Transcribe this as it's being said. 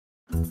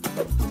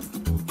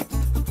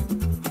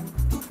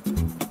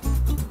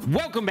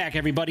Welcome back,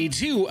 everybody,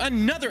 to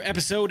another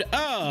episode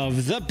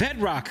of the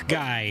Bedrock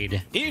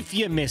Guide. If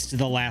you missed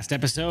the last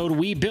episode,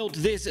 we built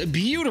this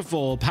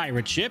beautiful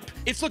pirate ship.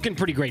 It's looking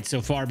pretty great so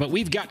far, but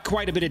we've got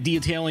quite a bit of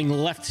detailing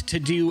left to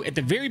do at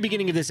the very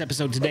beginning of this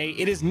episode today.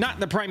 It is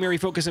not the primary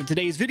focus of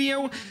today's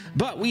video,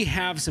 but we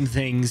have some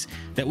things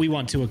that we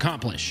want to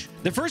accomplish.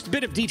 The first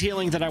bit of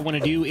detailing that I want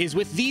to do is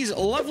with these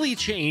lovely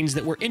chains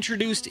that were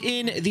introduced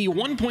in the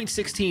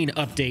 1.16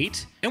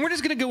 update, and we're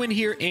just going to go in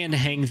here and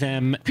hang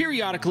them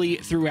periodically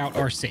throughout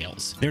our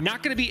sails. They're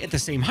not going to be at the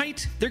same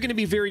height. They're going to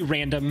be very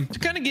random to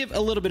kind of give a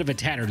little bit of a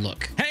tattered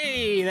look.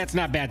 Hey, that's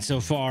not bad so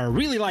far.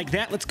 Really like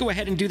that. Let's go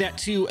ahead and do that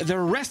to the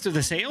rest of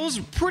the sails.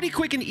 Pretty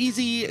quick and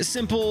easy,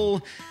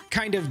 simple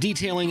kind of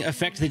detailing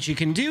effect that you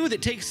can do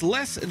that takes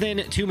less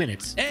than 2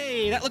 minutes.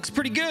 Hey, that looks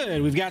pretty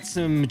good. We've got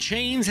some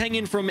chains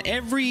hanging from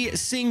every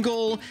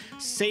single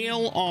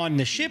sail on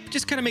the ship.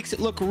 Just kind of makes it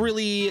look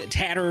really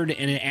tattered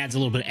and it adds a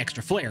little bit of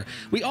extra flair.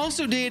 We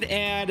also did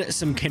add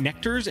some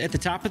connectors at the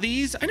top of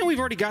these. I know we've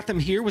already got them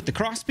here with the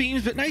cross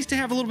beams, but nice to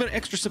have a little bit of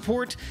extra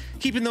support,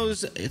 keeping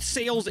those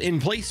sails in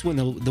place when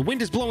the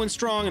wind is blowing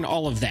strong and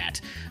all of that.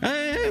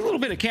 A little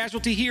bit of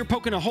casualty here,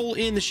 poking a hole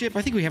in the ship.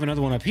 I think we have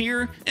another one up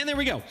here, and there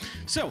we go.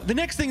 So the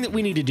next thing that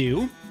we need to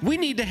do, we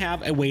need to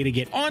have a way to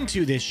get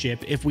onto this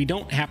ship if we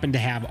don't happen to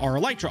have our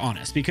elytra on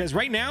us, because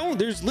right now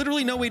there's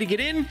literally no way to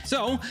get in.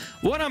 So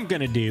what I'm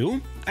gonna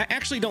do, I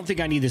actually don't think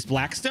I need this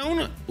black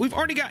stone. We've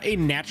already got a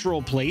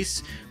natural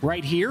place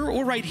right here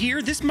or right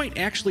here. This might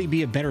actually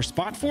be a better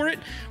spot for it.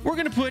 We're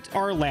gonna put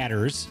our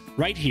ladders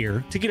right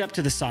here to get up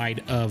to the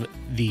side of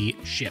the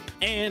ship.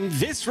 And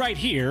this right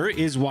here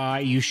is why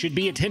you should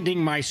be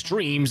attending my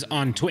streams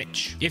on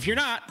Twitch. If you're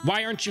not,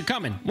 why aren't you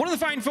coming? One of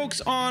the fine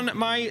folks on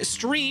my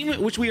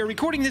stream, which we are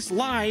recording this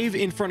live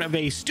in front of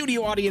a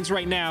studio audience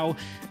right now,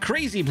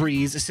 Crazy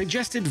Breeze,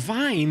 suggested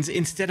vines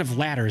instead of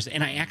ladders,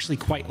 and I actually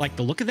quite like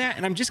the look of that.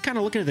 And I'm just kind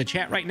of looking at the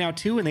chat right now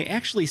too, and they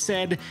actually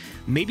said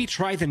maybe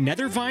try the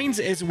nether vines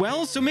as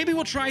well. So maybe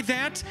we'll try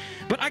that,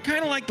 but I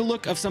kind of like the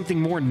look of something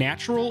more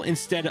natural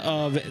instead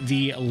of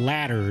the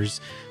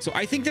ladders. So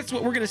I think that's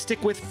what we're going to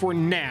stick with for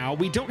now.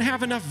 We don't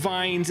have enough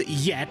vines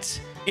yet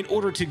in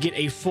order to get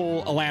a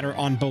full ladder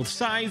on both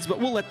sides, but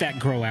we'll let that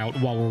grow out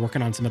while we're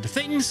working on some other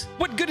things.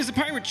 What good is a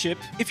pirate ship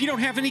if you don't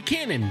have any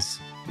cannons?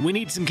 We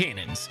need some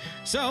cannons.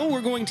 So we're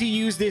going to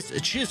use this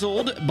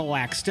chiseled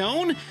black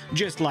stone,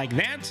 just like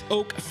that,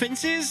 oak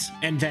fences,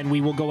 and then we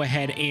will go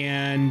ahead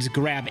and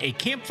grab a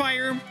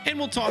campfire, and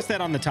we'll toss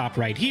that on the top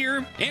right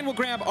here, and we'll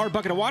grab our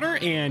bucket of water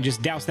and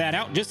just douse that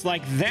out just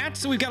like that.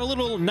 So we've got a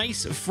little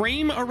nice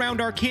frame around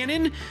our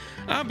cannon,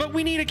 but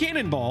we need a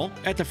cannonball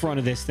at the front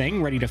of this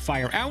thing ready to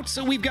fire out.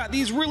 So we've got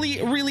these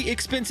really, really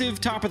expensive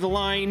top of the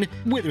line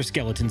wither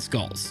skeleton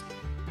skulls.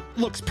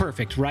 Looks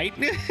perfect, right?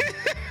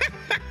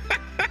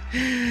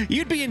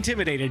 You'd be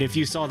intimidated if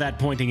you saw that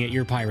pointing at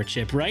your pirate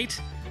ship,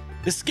 right?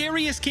 The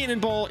scariest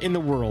cannonball in the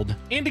world.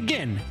 And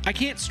again, I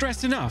can't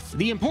stress enough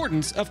the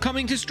importance of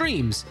coming to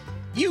streams.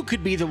 You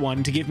could be the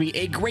one to give me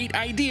a great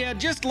idea,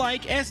 just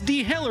like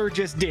SD Heller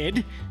just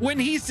did when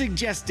he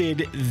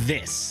suggested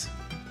this.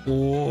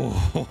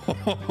 Oh,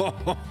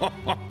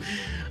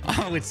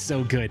 oh, it's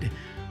so good.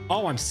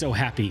 Oh, I'm so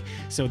happy.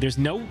 So there's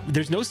no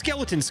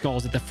skeleton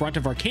skulls at the front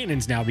of our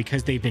cannons now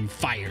because they've been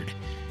fired.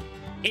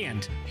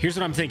 And here's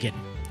what I'm thinking.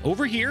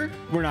 Over here,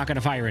 we're not going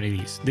to fire any of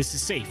these. This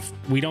is safe.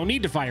 We don't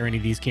need to fire any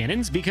of these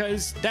cannons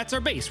because that's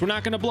our base. We're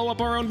not going to blow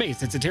up our own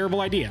base. That's a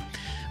terrible idea.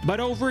 But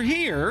over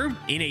here,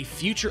 in a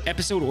future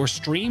episode or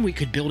stream, we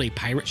could build a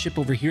pirate ship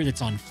over here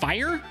that's on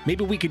fire.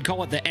 Maybe we could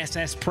call it the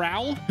SS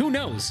Prowl. Who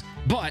knows?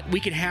 But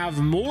we could have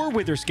more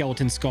wither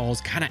skeleton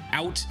skulls kind of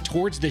out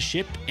towards the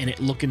ship and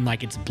it looking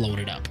like it's blowing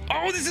it up.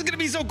 Oh, this is going to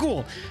be so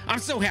cool. I'm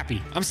so happy.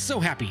 I'm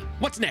so happy.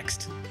 What's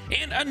next?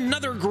 And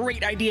another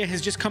great idea has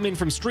just come in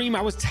from stream.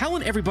 I was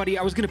telling everybody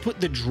I was going to put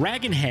the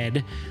dragon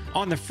head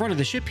on the front of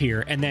the ship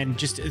here, and then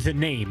just the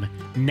name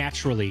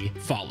naturally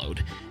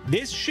followed.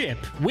 This ship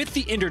with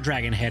the Ender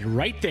Dragon head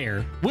right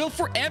there will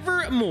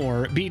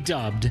forevermore be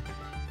dubbed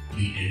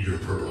the Ender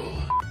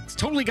Pearl. It's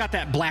totally got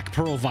that Black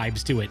Pearl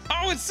vibes to it.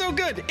 Oh, it's so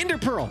good. Ender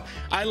Pearl.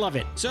 I love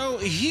it. So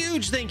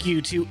huge thank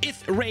you to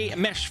Ray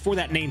Mesh for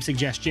that name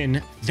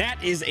suggestion.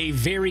 That is a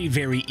very,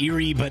 very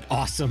eerie but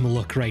awesome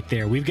look right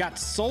there. We've got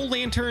soul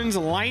lanterns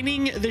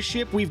lining the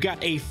ship. We've got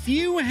a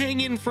few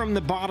hanging from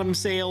the bottom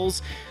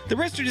sails. The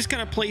rest are just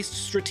kind of placed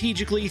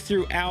strategically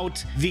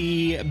throughout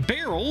the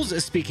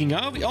barrels. Speaking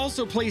of, we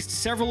also placed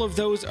several of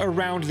those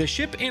around the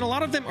ship, and a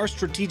lot of them are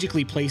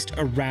strategically placed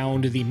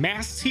around the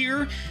masts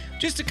here,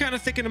 just to kind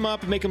of thicken them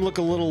up and make them look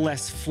a little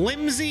less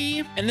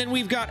flimsy. And then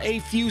we've got a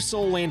few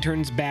soul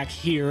lanterns back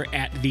here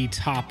at the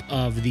top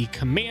of the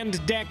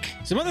command deck.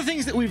 Some other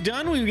things that we've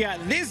done, we've got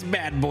this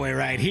bad boy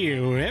right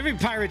here. Every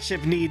pirate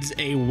ship needs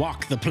a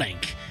walk the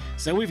plank.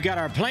 So we've got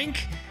our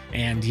plank,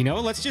 and you know,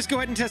 let's just go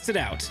ahead and test it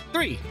out.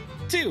 3,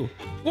 2,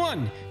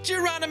 1,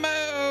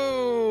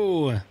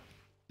 Geronimo!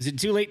 Is it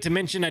too late to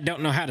mention I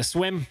don't know how to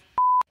swim?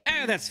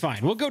 That's fine.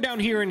 We'll go down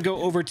here and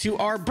go over to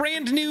our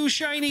brand new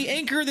shiny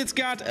anchor that's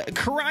got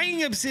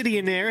crying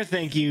obsidian there.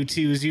 Thank you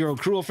to Zero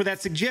Cruel for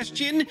that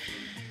suggestion.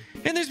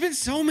 And there's been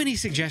so many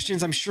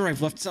suggestions. I'm sure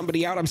I've left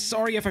somebody out. I'm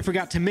sorry if I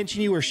forgot to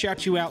mention you or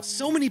shout you out.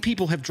 So many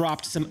people have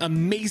dropped some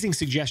amazing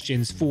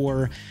suggestions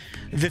for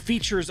the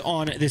features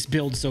on this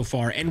build so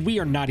far, and we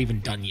are not even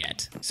done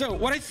yet. So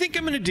what I think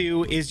I'm going to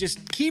do is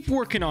just keep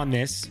working on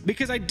this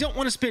because I don't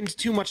want to spend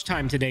too much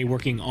time today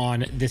working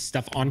on this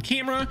stuff on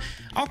camera.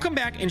 I'll come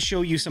back and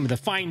show you some of the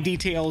fine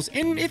details,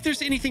 and if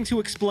there's anything to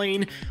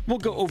explain, we'll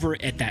go over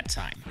it at that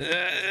time.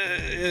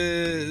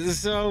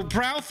 So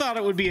Prowl thought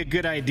it would be a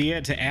good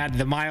idea to add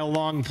the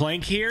mile-long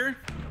plank here.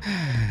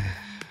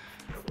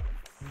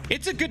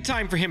 It's a good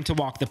time for him to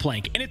walk the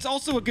plank, and it's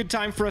also a good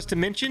time for us to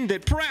mention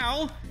that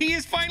Prowl, he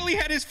has finally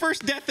had his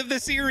first death of the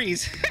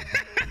series.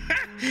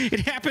 It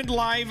happened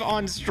live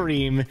on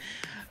stream.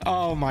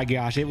 Oh my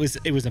gosh, it was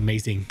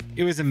amazing.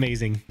 It was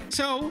amazing.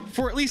 So,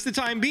 for at least the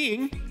time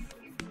being,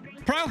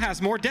 Prowl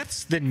has more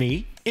deaths than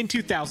me in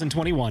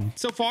 2021.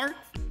 So far,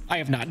 I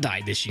have not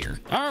died this year.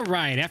 All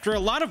right, after a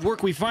lot of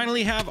work, we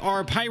finally have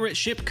our pirate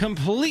ship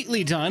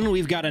completely done.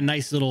 We've got a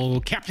nice little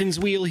captain's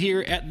wheel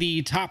here at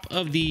the top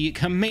of the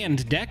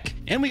command deck.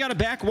 And we got a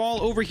back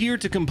wall over here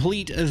to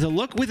complete the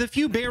look with a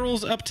few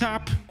barrels up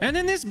top. And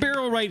then this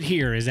barrel right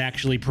here is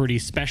actually pretty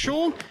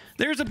special.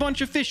 There's a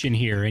bunch of fish in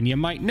here, and you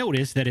might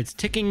notice that it's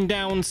ticking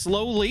down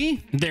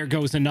slowly. There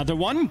goes another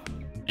one.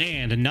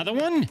 And another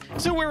one.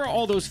 So where are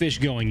all those fish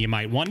going, you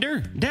might wonder?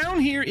 Down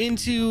here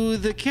into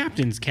the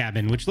captain's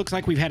cabin, which looks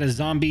like we've had a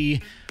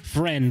zombie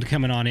friend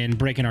coming on in,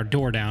 breaking our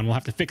door down. We'll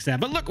have to fix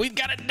that. But look, we've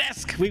got a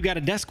desk. We've got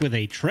a desk with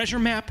a treasure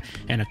map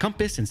and a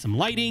compass and some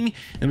lighting.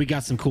 And we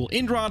got some cool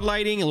end rod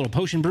lighting, a little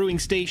potion brewing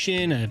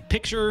station, a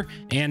picture.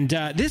 And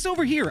this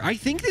over here, I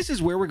think this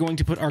is where we're going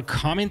to put our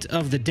comment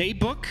of the day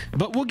book.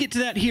 But we'll get to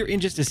that here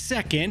in just a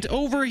second.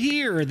 Over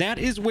here, that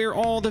is where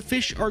all the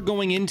fish are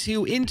going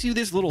into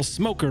this little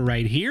smoker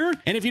right here.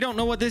 And if you don't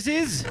know what this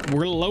is,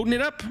 we're loading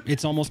it up.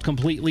 It's almost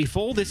completely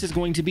full. This is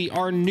going to be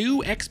our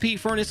new XP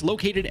furnace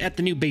located at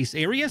the new base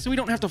area, so we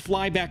don't have to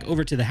fly back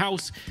over to the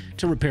house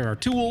to repair our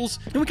tools.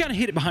 And we kind of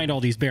hid it behind all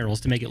these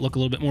barrels to make it look a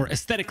little bit more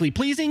aesthetically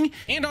pleasing.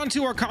 And on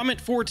to our comment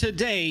for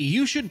today.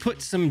 You should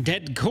put some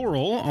dead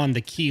coral on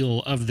the keel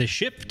of the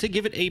ship to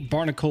give it a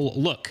barnacle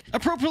look.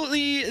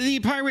 Appropriately, the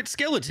pirate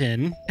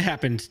skeleton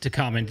happened to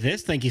comment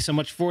this. Thank you so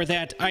much for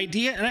that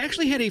idea. And I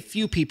actually had a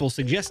few people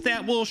suggest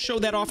that. We'll show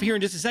that off here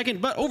in just a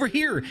second. But over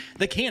here,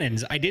 the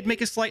cannons. I did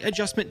make a slight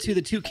adjustment to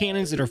the two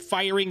cannons that are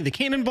firing the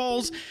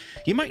cannonballs.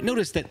 You might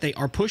notice that they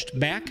are pushed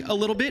back a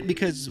little bit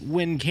because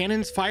when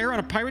cannons fire on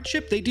a pirate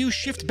ship, they do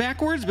shift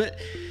backwards, but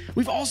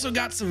we've also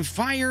got some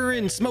fire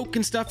and smoke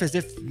and stuff as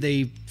if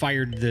they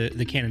fired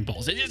the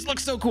cannonballs. It just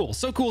looks so cool.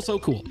 So cool, so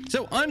cool.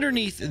 So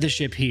underneath the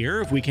ship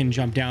here, if we can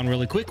jump down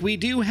really quick, we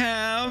do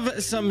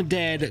have some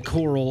dead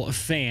coral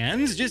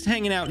fans just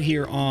hanging out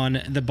here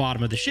on the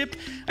bottom of the ship.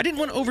 I didn't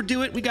want to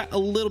overdo it. We got a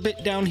little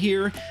bit down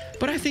here,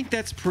 but I think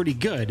that's pretty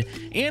good.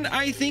 And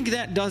I think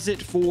that does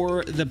it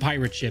for the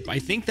pirate ship. I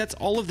think that's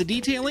all of the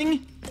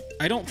detailing.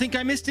 I don't think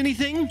I missed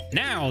anything.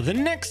 Now, the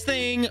next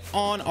thing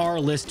on our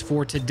list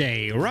for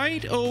today,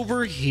 right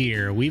over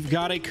here, we've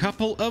got a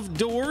couple of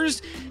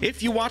doors.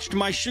 If you watched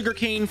my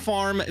sugarcane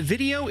farm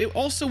video, it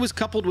also was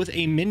coupled with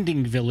a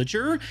mending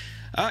villager.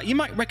 You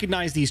might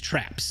recognize these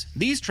traps.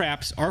 These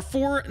traps are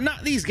for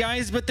not these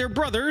guys, but their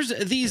brothers,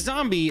 the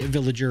zombie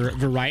villager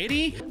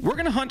variety. We're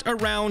gonna hunt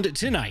around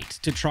tonight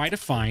to try to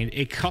find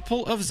a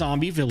couple of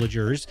zombie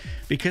villagers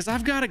because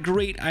I've got a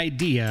great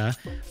idea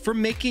for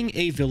making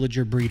a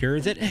villager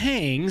breeder that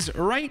hangs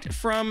right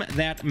from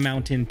that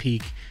mountain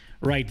peak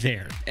right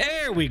there.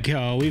 There we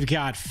go. We've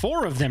got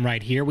 4 of them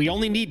right here. We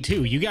only need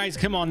 2. You guys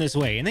come on this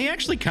way. And they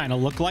actually kind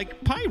of look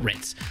like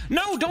pirates.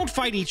 No, don't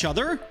fight each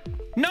other.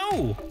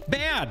 No,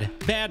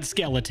 bad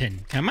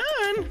skeleton. Come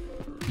on,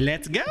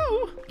 let's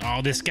go.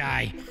 Oh, this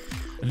guy.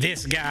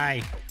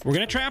 We're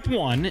gonna trap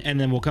one and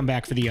then we'll come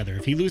back for the other.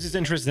 If he loses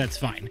interest, that's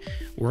fine.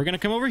 We're gonna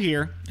come over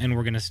here and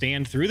we're gonna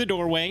stand through the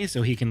doorway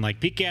so he can like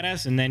peek at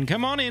us and then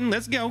come on in.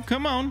 Let's go,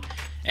 come on.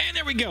 And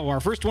there we go.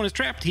 Our first one is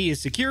trapped. He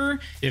is secure.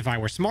 If I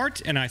were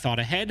smart and I thought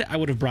ahead, I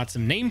would have brought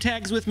some name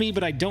tags with me,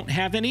 but I don't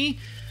have any.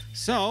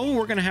 So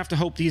we're gonna have to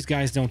hope these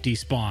guys don't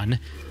despawn.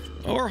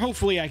 Or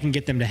hopefully I can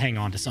get them to hang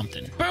on to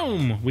something.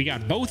 Boom! We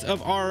got both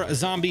of our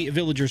zombie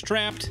villagers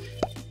trapped.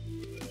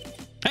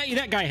 Hey,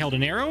 that guy held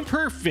an arrow.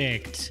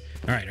 Perfect.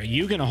 All right, are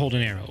you gonna hold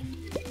an arrow?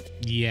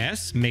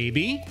 Yes,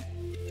 maybe.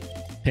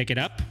 Pick it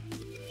up.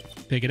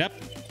 Pick it up.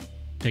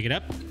 Pick it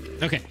up.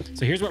 Okay,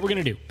 so here's what we're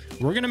gonna do.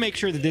 We're gonna make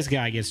sure that this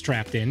guy gets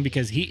trapped in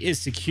because he is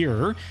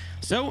secure.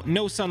 So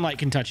no sunlight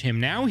can touch him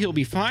now. He'll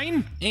be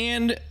fine.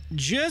 And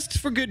just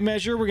for good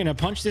measure, we're gonna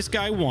punch this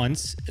guy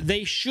once.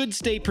 They should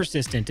stay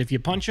persistent if you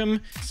punch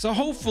him. So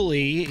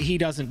hopefully he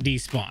doesn't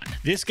despawn.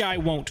 This guy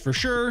won't for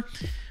sure.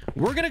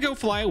 We're gonna go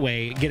fly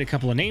away, get a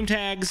couple of name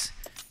tags,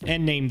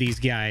 and name these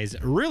guys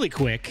really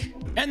quick,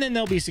 and then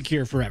they'll be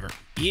secure forever.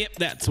 Yep,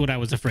 that's what I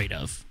was afraid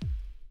of.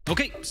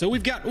 Okay, so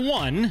we've got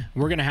one.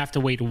 We're gonna have to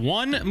wait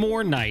one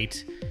more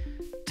night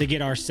to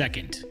get our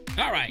second.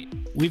 All right,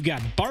 we've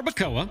got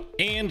Barbacoa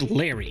and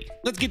Larry.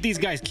 Let's get these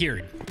guys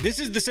cured. This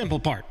is the simple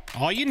part.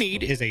 All you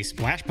need is a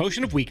splash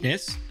potion of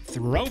weakness.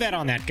 Throw that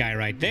on that guy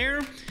right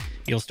there.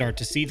 You'll start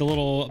to see the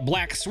little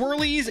black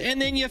swirlies,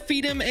 and then you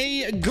feed him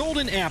a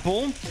golden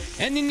apple,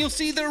 and then you'll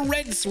see the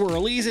red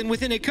swirlies, and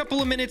within a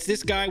couple of minutes,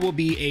 this guy will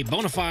be a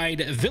bona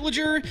fide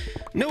villager,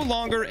 no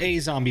longer a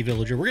zombie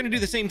villager. We're gonna do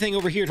the same thing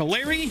over here to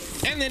Larry,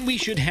 and then we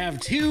should have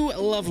 2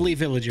 lovely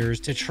villagers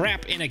to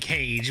trap in a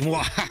cage.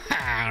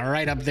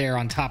 Right up there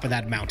on top of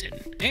that mountain.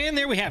 And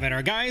there we have it.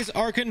 Our guys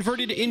are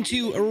converted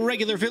into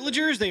regular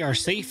villagers. They are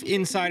safe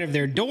inside of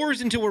their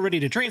doors until we're ready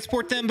to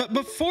transport them, but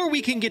before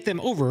we can get them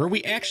over,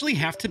 we actually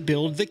have to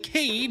build the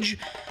cage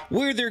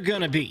where they're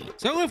gonna be.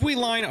 So if we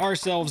line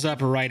ourselves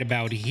up right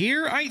about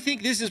here, I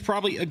think this is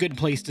probably a good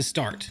place to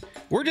start.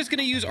 We're just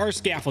gonna use our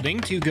scaffolding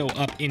to go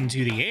up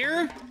into the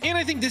air, and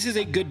I think this is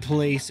a good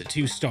place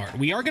to start.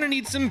 We are gonna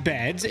need some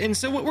beds, and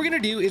so what we're gonna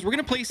do is we're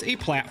gonna place a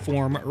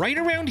platform right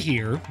around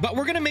here, but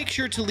we're gonna make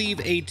sure to leave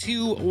a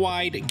 2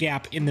 wide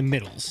gap in the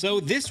middle. So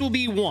this will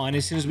be 1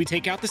 as soon as we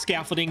take out the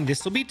scaffolding.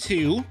 This will be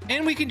 2,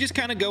 and we can just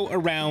kind of go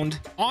around.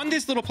 On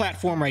this little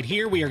platform right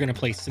here, we are gonna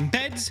place some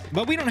beds,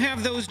 but we don't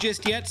have those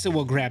just yet, so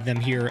we'll grab them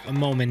here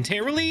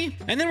momentarily.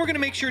 And then we're gonna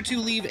make sure to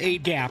leave a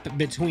gap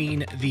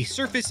between the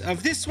surface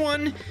of this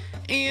one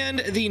and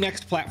the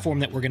next platform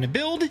that we're gonna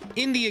build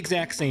in the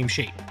exact same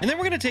shape. And then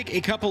we're gonna take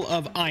a couple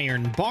of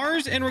iron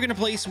bars, and we're gonna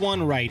place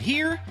one right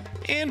here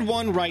and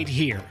one right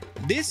here.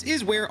 This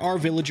is where our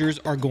villagers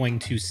are going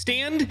to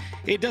stand.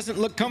 It doesn't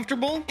look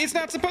comfortable. It's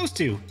not supposed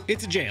to.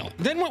 It's a jail.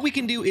 Then what we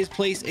can do is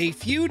place a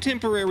few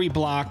temporary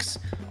blocks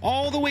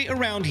all the way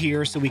around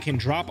here so we can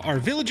drop our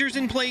villagers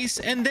in place,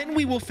 and then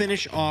we will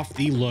finish off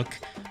the look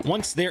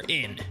once they're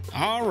in.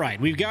 All right,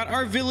 we've got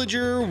our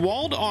villager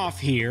walled off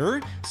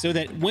here so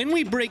that when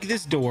we break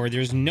this door,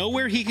 there's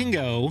nowhere he can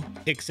go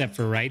except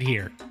for right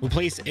here. We'll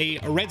place a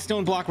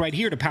redstone block right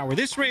here to power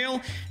this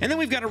rail, and then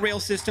we've got a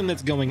rail system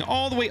that's going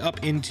all the way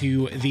up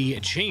into the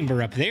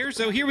chamber up there.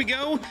 So here we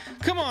go.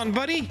 Come on,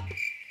 buddy.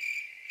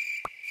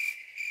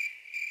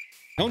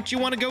 Don't you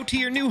want to go to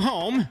your new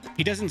home?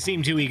 He doesn't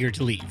seem too eager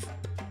to leave.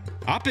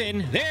 Hop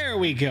in. There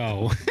we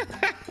go.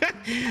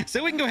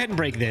 So we can go ahead and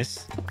break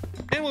this.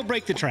 Then we'll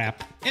break the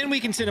trap, and we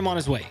can send him on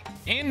his way.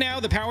 And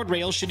now the powered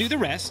rails should do the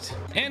rest.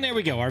 And there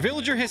we go. Our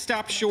villager has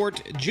stopped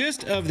short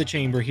just of the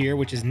chamber here,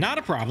 which is not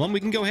a problem.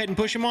 We can go ahead and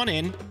push him on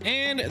in.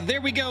 And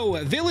there we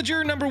go.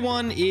 Villager number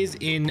 1 is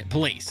in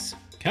place.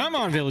 Come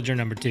on, villager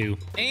number 2.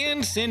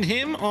 And send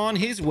him on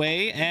his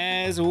way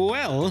as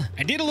well.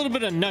 I did a little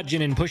bit of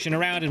nudging and pushing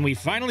around, and we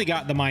finally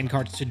got the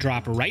minecarts to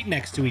drop right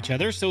next to each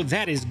other, so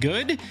that is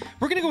good.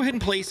 We're going to go ahead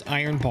and place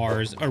iron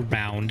bars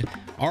around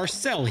our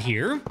cell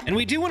here. And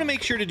we do want to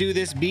make sure to do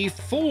this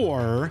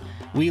before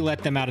we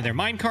let them out of their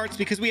minecarts,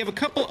 because we have a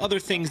couple other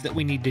things that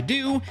we need to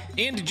do.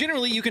 And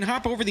generally, you can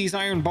hop over these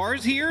iron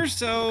bars here,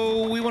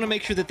 so we want to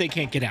make sure that they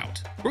can't get out.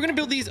 We're going to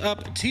build these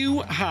up too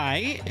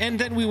high, and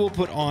then we will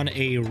put on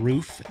a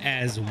roof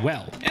as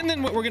well. And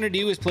then what we're going to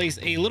do is place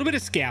a little bit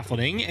of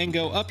scaffolding and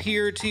go up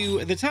here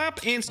to the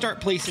top and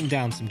start placing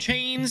down some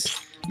chains,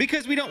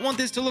 because we don't want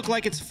this to look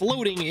like it's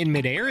floating in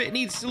midair. It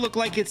needs to look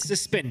like it's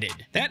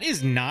suspended. That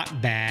is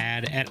not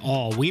bad at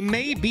all. We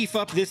may beef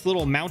up this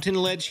little mountain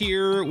ledge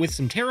here with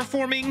some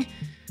terraforming,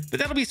 but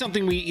that'll be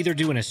something we either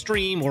do in a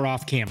stream or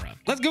off camera.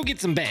 Let's go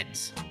get some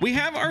beds. We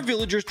have our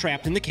villagers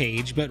trapped in the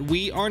cage, but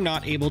we are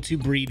not able to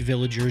breed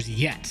villagers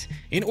yet.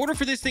 In order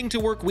for this thing to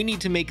work, we need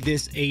to make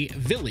this a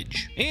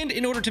village. And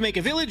in order to make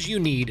a village, you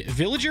need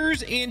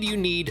villagers and you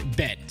need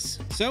beds.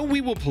 So we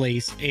will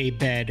place a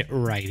bed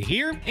right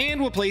here, and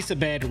we'll place a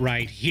bed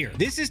right here.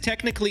 This is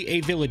technically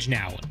a village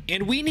now,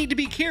 and we need to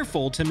be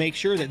careful to make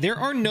sure that there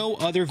are no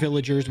other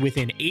villagers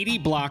within 80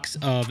 blocks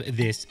of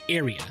this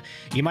area.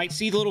 You might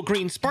see the little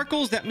green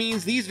sparkles. That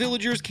means these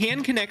villagers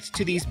can connect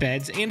to these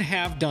beds and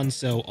have done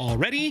so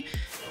already.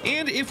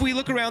 And if we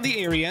look around the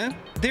area,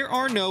 there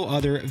are no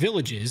other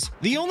villages.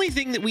 The only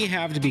thing that we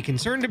have to be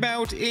concerned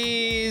about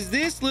is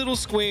this little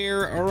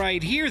square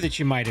right here that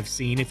you might have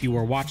seen if you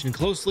were watching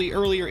closely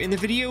earlier in the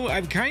video.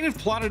 I've kind of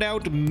plotted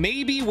out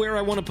maybe where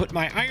I want to put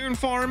my iron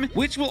farm,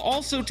 which will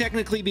also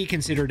technically be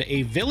considered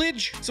a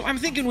village. So I'm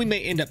thinking we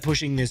may end up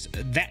pushing this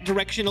that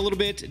direction a little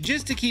bit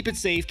just to keep it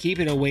safe, keep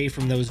it away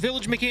from those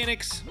village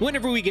mechanics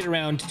whenever we get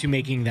around to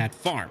making that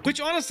farm, which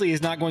honestly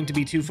is not going to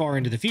be too far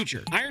into the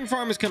future. Iron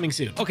farm is coming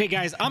soon. Okay,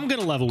 guys, I'm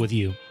gonna level with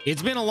you.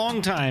 It's been a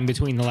long time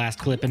between the last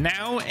clip and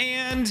now,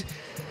 and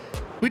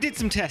we did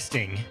some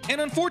testing.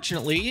 And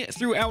unfortunately,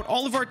 throughout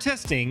all of our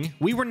testing,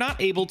 we were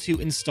not able to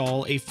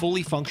install a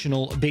fully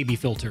functional baby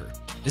filter.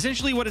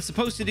 Essentially, what it's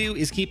supposed to do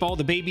is keep all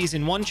the babies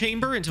in one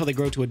chamber until they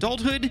grow to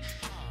adulthood,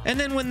 and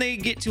then when they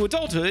get to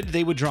adulthood,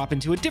 they would drop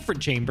into a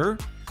different chamber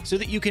so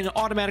that you can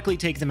automatically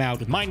take them out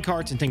with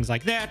minecarts and things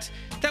like that.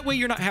 That way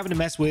you're not having to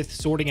mess with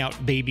sorting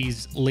out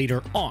babies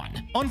later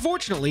on.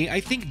 Unfortunately, I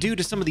think due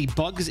to some of the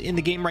bugs in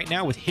the game right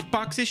now with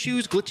hitbox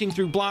issues, glitching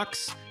through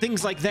blocks,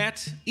 things like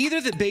that.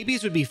 Either the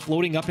babies would be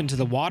floating up into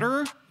the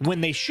water when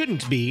they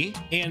shouldn't be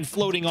and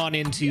floating on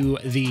into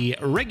the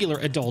regular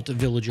adult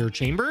villager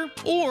chamber,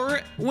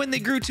 or when they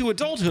grew to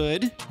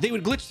adulthood, they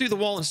would glitch through the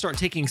wall and start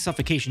taking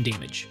suffocation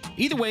damage.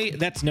 Either way,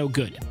 that's no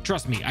good.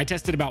 Trust me, I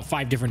tested about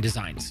 5 different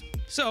designs.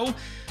 So,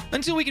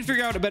 until we can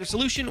figure out a better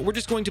solution, we're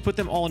just going to put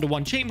them all into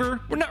one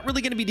chamber. We're not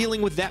really going to be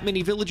dealing with that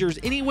many villagers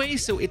anyway,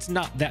 so it's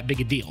not that big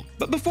a deal.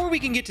 But before we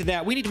can get to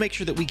that, we need to make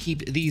sure that we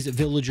keep these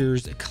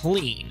villagers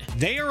clean.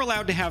 They are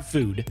allowed to have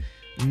food.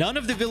 None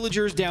of the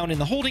villagers down in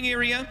the holding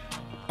area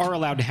are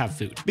allowed to have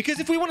food. Because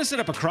if we want to set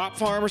up a crop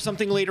farm or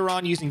something later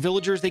on using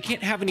villagers, they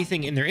can't have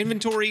anything in their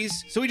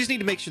inventories, so we just need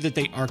to make sure that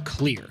they are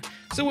clear.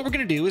 So what we're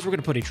going to do is we're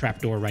going to put a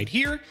trapdoor right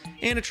here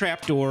and a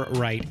trapdoor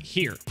right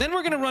here. Then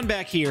we're going to run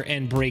back here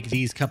and break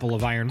these couple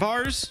of iron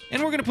bars,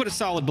 and we're going to put a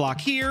solid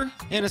block here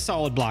and a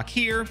solid block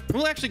here.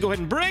 We'll actually go ahead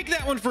and break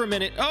that one for a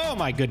minute. Oh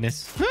my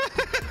goodness.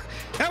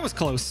 That was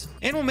close.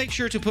 And we'll make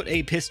sure to put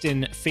a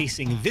piston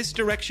facing this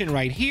direction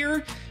right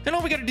here. And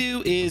all we got to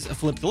do is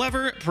flip the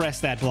lever, press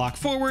that block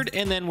forward,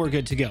 and then we're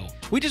good to go.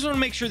 We just want to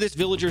make sure this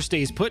villager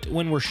stays put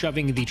when we're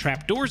shoving the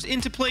trapdoors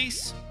into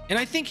place. And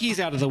I think he's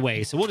out of the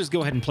way, so we'll just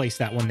go ahead and place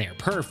that one there.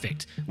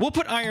 Perfect. We'll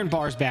put iron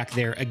bars back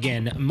there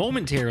again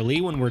momentarily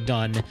when we're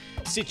done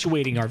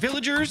situating our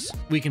villagers.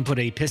 We can put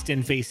a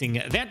piston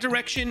facing that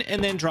direction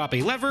and then drop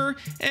a lever,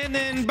 and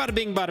then bada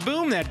bing bada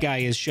boom, that guy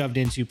is shoved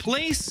into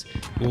place.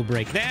 We'll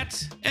break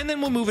that, and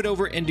then we'll move it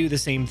over and do the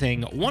same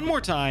thing one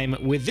more time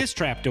with this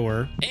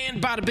trapdoor.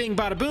 And bada bing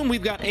bada boom,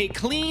 we've got a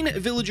clean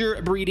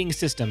villager breeding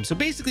system. So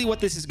basically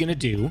what this is going to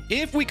do,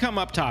 if we come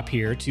up top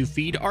here to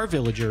feed our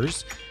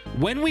villagers,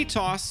 when we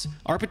toss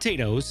our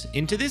potatoes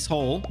into this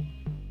hole,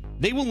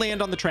 they will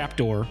land on the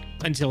trapdoor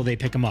until they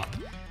pick them up.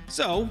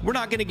 So we're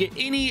not going to get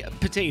any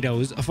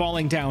potatoes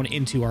falling down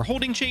into our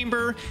holding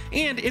chamber,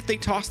 and if they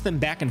toss them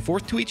back and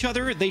forth to each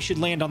other, they should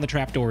land on the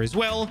trapdoor as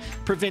well,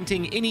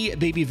 preventing any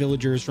baby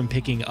villagers from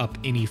picking up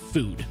any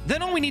food.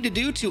 Then all we need to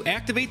do to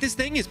activate this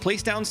thing is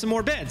place down some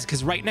more beds,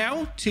 because right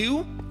now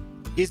 2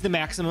 is the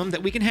maximum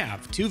that we can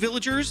have. 2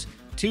 villagers,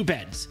 2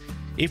 beds.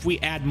 If we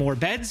add more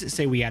beds,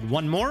 say we add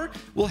 1 more,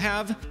 we'll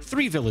have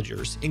 3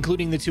 villagers,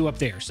 including the 2 up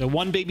there. So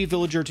 1 baby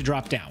villager to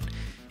drop down.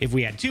 If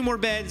we add 2 more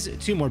beds,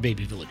 2 more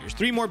baby villagers,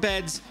 3 more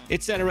beds,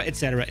 etc.,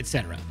 etc.,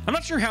 etc. I'm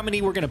not sure how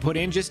many we're going to put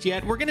in just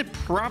yet. We're going to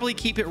probably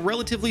keep it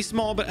relatively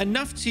small, but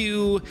enough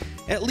to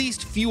at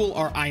least fuel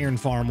our iron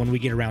farm when we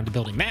get around to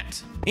building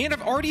that. And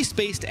I've already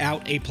spaced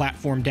out a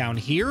platform down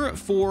here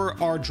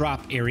for our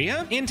drop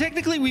area. And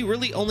technically, we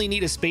really only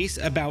need a space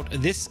about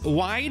this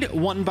wide,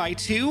 1 by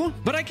 2,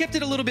 but I kept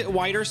it a little bit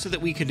wider so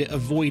that we could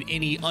avoid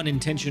any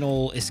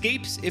unintentional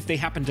escapes if they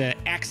happen to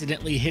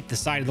accidentally hit the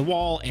side of the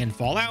wall and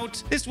fall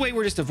out. This way,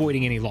 we're just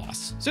avoiding any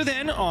loss. So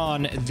then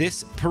on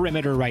this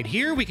perimeter right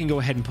here, we can go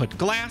ahead and put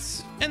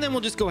glass, and then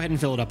we'll just go ahead and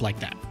fill it up like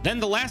that. Then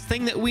the last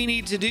thing that we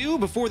need to do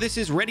before this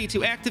is ready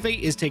to activate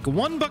is take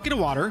 1 bucket of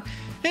water,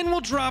 and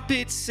we'll drop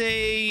it,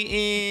 say,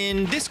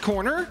 in this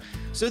corner,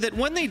 so that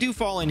when they do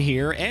fall in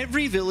here,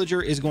 every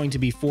villager is going to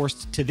be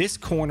forced to this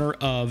corner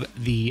of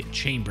the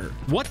chamber.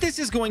 What this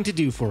is going to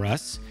do for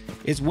us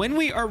is when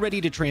we are ready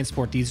to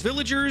transport these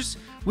villagers,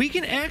 we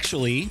can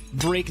actually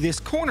break this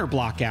corner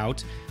block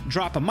out,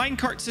 drop a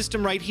minecart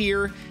system right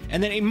here,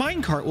 and then a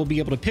minecart will be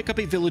able to pick up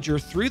a villager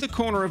through the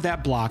corner of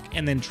that block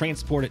and then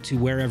transport it to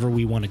wherever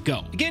we want to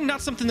go. Again,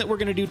 not something that we're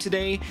going to do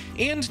today,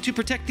 and to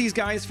protect these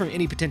guys from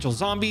any potential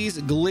zombies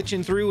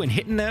glitching through and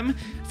hitting them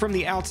from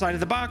the outside of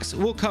the box,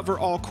 we'll cover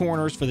all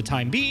corners for the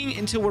time being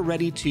until we're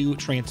ready to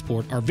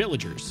transport our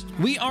villagers.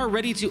 We are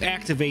ready to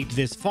activate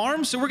this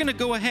farm, so we're going to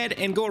go ahead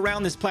and go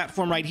around this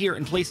platform right here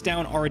and place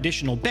down our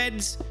additional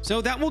beds.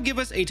 So that will give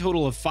us a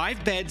total of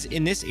 5 beds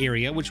in this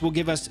area, which will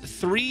give us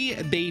 3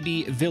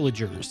 baby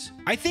villagers.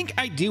 I think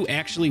I do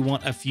actually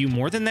want a few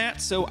more than that,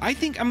 so I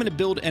think I'm going to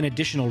build an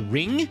additional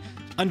ring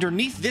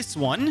underneath this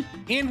one,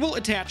 and we'll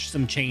attach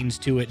some chains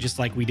to it just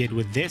like we did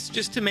with this,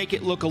 just to make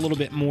it look a little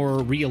bit more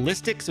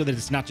realistic so that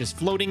it's not just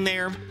floating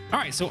there. All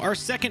right, so our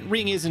second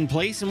ring is in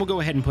place, and we'll go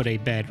ahead and put a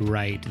bed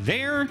right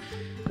there,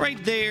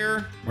 right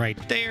there, right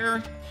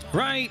there,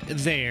 right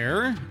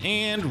there,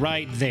 and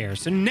right there.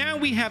 So now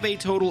we have a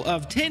total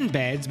of 10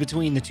 beds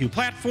between the 2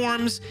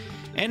 platforms,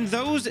 and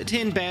those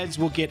 10 beds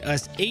will get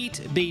us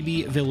 8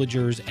 baby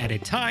villagers at a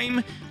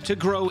time to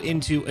grow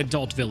into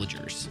adult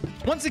villagers.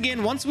 Once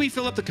again, once we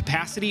fill up the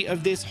capacity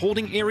of this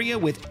holding area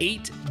with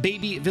 8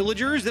 baby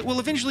villagers that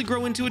will eventually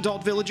grow into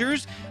adult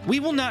villagers,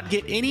 we will not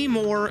get any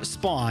more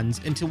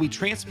spawns until we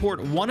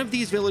transport one of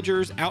these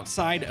villagers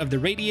outside of the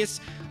radius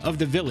of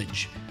the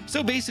village.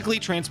 So basically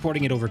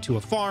transporting it over to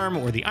a farm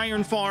or the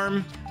iron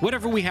farm,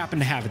 whatever we happen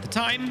to have at the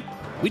time.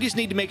 We just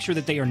need to make sure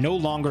that they are no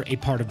longer a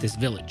part of this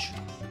village.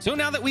 So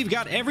now that we've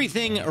got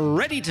everything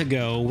ready to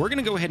go, we're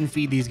going to go ahead and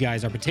feed these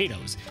guys our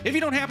potatoes. If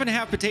you don't happen to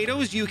have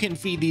potatoes, you can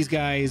feed these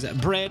guys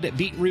bread,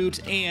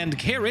 beetroot, and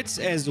carrots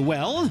as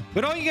well.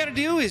 But all you got to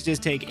do is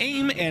just take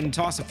aim and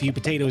toss a few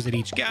potatoes at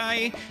each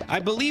guy. I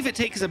believe it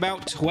takes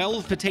about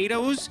 12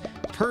 potatoes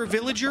per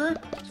villager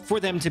for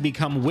them to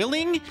become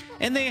willing,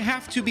 and they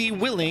have to be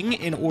willing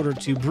in order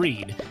to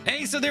breed.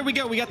 Hey, so there we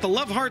go. We got the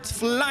love hearts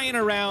flying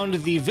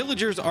around. The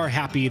villagers are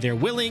happy, they're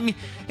willing,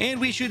 and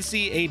we should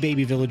see a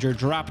baby villager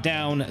drop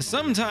down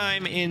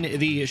sometime in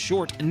the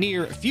short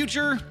near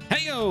future.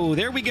 Hey-o,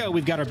 there we go.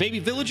 We've got our baby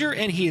villager,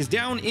 and he is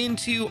down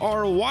into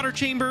our water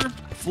chamber,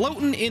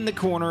 floating in the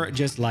corner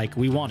just like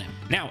we want him.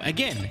 Now,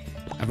 again,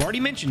 I've already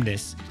mentioned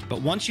this,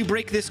 but once you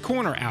break this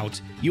corner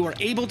out, you are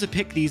able to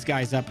pick these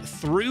guys up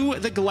through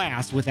the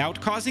glass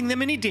without causing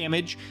them any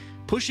damage,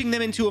 pushing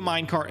them into a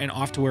minecart and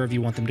off to wherever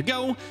you want them to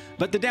go.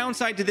 But the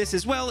downside to this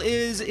as well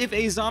is if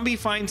a zombie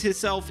finds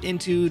himself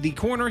into the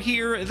corner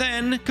here,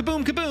 then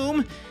kaboom,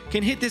 kaboom,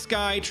 can hit this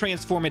guy,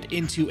 transform it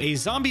into a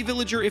zombie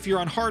villager if you're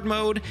on hard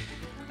mode,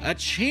 a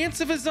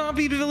chance of a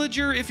zombie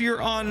villager if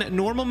you're on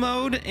normal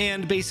mode,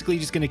 and basically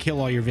just going to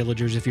kill all your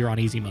villagers if you're on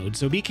easy mode.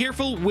 So be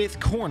careful with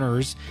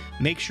corners.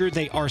 Make sure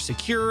they are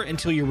secure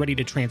until you're ready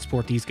to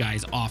transport these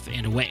guys off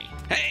and away.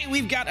 Hey,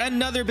 we've got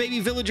another baby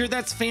villager.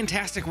 That's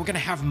fantastic. We're going to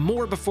have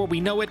more before we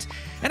know it.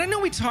 And I know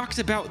we talked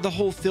about the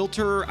whole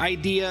filter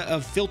idea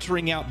of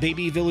filtering out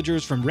baby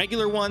villagers from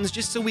regular ones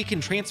just so we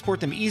can transport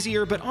them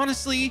easier. But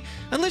honestly,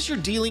 unless you're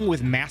dealing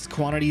with mass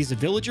quantities of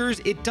villagers,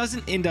 it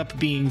doesn't end up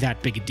being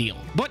that big a deal.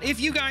 But if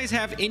you guys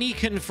have any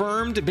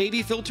confirmed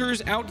baby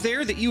filters out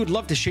there that you would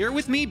love to share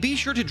with me, be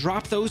sure to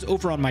drop those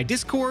over on my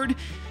Discord,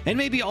 and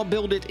maybe I'll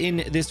build it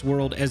in this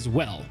world as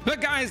well. But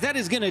guys, that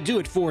is going to do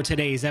it for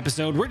today's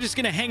episode. We're just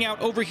going to hang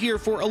out over here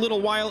for a little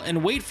while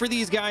and wait for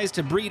these guys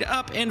to breed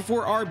up and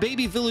for our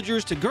baby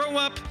villagers to grow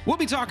up. We'll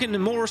be talking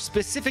more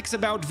specifics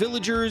about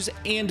villagers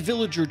and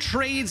villager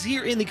trades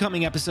here in the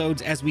coming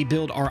episodes as we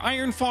build our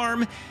iron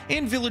farm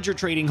and villager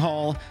trading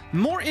hall.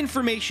 More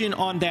information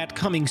on that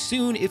coming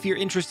soon if you're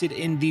interested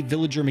in the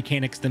villager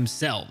mechanics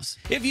themselves.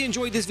 If you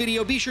enjoyed this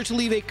video, be sure to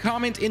leave a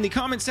comment in the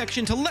comment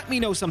section to let me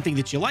know something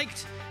that you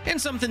liked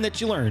and something that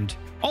you learned.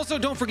 Also,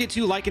 don't forget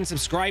to like and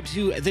subscribe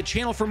to the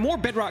channel for more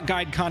Bedrock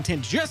Guide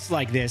content just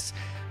like this.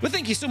 But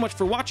thank you so much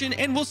for watching,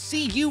 and we'll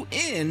see you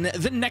in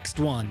the next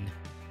one.